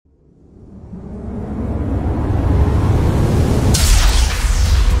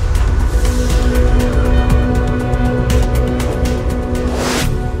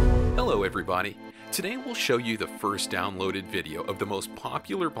will show you the first downloaded video of the most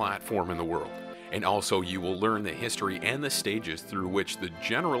popular platform in the world, and also you will learn the history and the stages through which the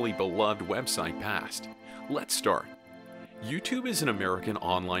generally beloved website passed. Let's start. YouTube is an American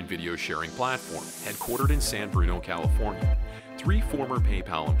online video sharing platform headquartered in San Bruno, California. Three former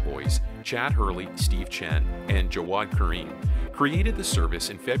PayPal employees, Chad Hurley, Steve Chen, and Jawad Karim, created the service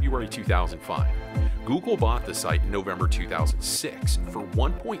in February 2005. Google bought the site in November 2006 for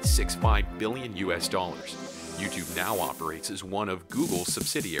 $1.65 billion US. YouTube now operates as one of Google's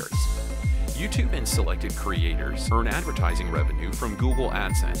subsidiaries. YouTube and selected creators earn advertising revenue from Google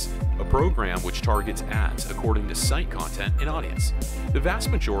AdSense, a program which targets ads according to site content and audience. The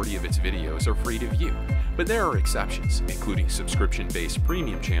vast majority of its videos are free to view, but there are exceptions, including subscription-based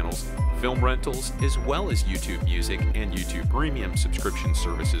premium channels, film rentals, as well as YouTube Music and YouTube Premium subscription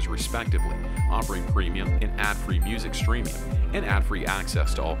services respectively, offering premium and ad-free music streaming and ad-free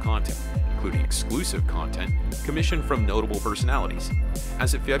access to all content, including exclusive content commissioned from notable personalities.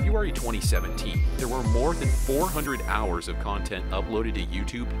 As of February 2017, there were more than 400 hours of content uploaded to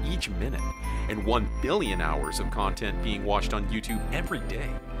YouTube each minute, and 1 billion hours of content being watched on YouTube every day.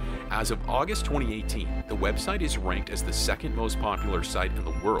 As of August 2018, the website is ranked as the second most popular site in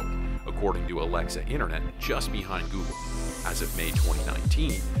the world, according to Alexa Internet, just behind Google. As of May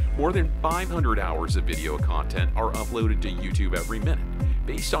 2019, more than 500 hours of video content are uploaded to YouTube every minute.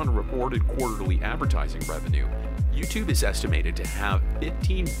 Based on reported quarterly advertising revenue, YouTube is estimated to have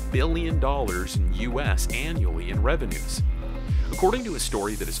 $15 billion in US annually in revenues. According to a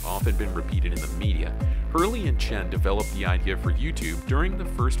story that has often been repeated in the media, Hurley and Chen developed the idea for YouTube during the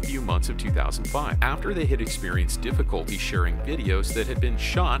first few months of 2005, after they had experienced difficulty sharing videos that had been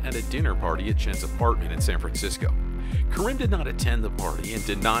shot at a dinner party at Chen's apartment in San Francisco. Karim did not attend the party and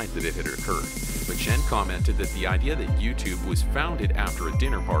denied that it had occurred, but Chen commented that the idea that YouTube was founded after a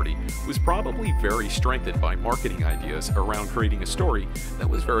dinner party was probably very strengthened by marketing ideas around creating a story that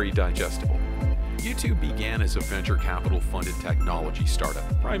was very digestible. YouTube began as a venture capital funded technology startup,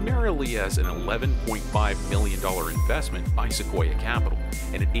 primarily as an $11.5 million investment by Sequoia Capital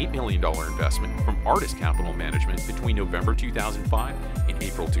and an $8 million investment from Artist Capital Management between November 2005 and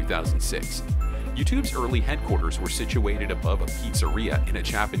April 2006. YouTube's early headquarters were situated above a pizzeria in a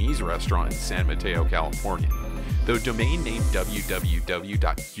Japanese restaurant in San Mateo, California. The domain name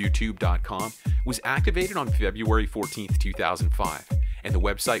www.youtube.com was activated on February 14, 2005, and the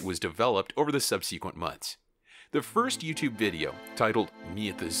website was developed over the subsequent months. The first YouTube video, titled Me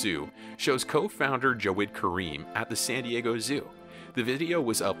at the Zoo, shows co-founder Jawad Karim at the San Diego Zoo. The video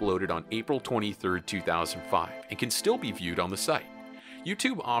was uploaded on April 23, 2005, and can still be viewed on the site.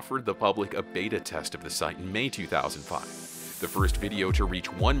 YouTube offered the public a beta test of the site in May 2005. The first video to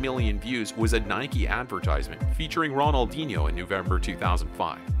reach 1 million views was a Nike advertisement featuring Ronaldinho in November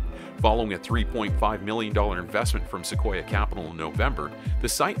 2005. Following a $3.5 million investment from Sequoia Capital in November, the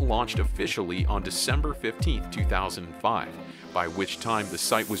site launched officially on December 15, 2005, by which time the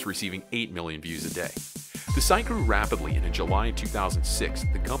site was receiving 8 million views a day. The site grew rapidly, and in July 2006,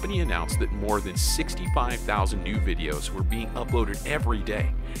 the company announced that more than 65,000 new videos were being uploaded every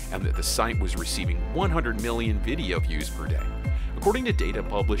day, and that the site was receiving 100 million video views per day. According to data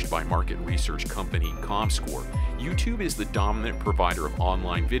published by market research company comScore, YouTube is the dominant provider of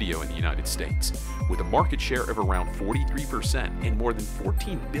online video in the United States, with a market share of around 43% and more than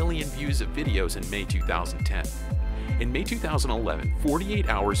 14 billion views of videos in May 2010. In May 2011, 48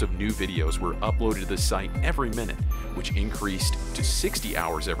 hours of new videos were uploaded to the site every minute, which increased to 60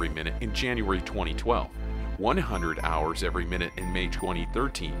 hours every minute in January 2012, 100 hours every minute in May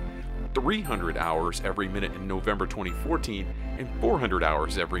 2013, 300 hours every minute in November 2014, and 400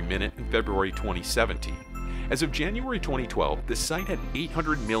 hours every minute in February 2017. As of January 2012, the site had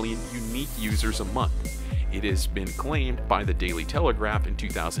 800 million unique users a month. It has been claimed by the Daily Telegraph in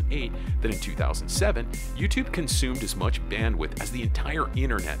 2008 that in 2007, YouTube consumed as much bandwidth as the entire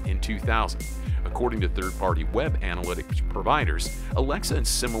internet in 2000. According to third-party web analytics providers, Alexa and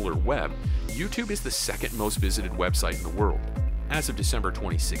SimilarWeb, YouTube is the second most visited website in the world. As of December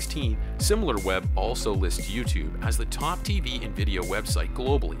 2016, SimilarWeb also lists YouTube as the top TV and video website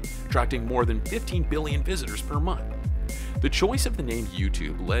globally, attracting more than 15 billion visitors per month. The choice of the name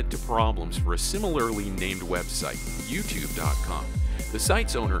YouTube led to problems for a similarly named website, YouTube.com. The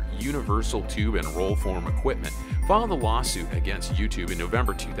site's owner, Universal Tube and Rollform Equipment, filed a lawsuit against YouTube in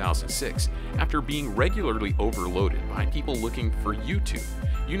November 2006 after being regularly overloaded by people looking for YouTube.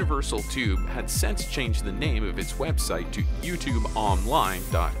 Universal Tube had since changed the name of its website to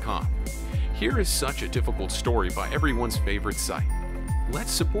YouTubeOnline.com. Here is such a difficult story by everyone's favorite site.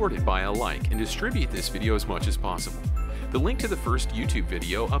 Let's support it by a like and distribute this video as much as possible. The link to the first YouTube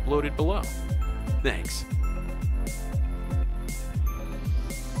video uploaded below. Thanks.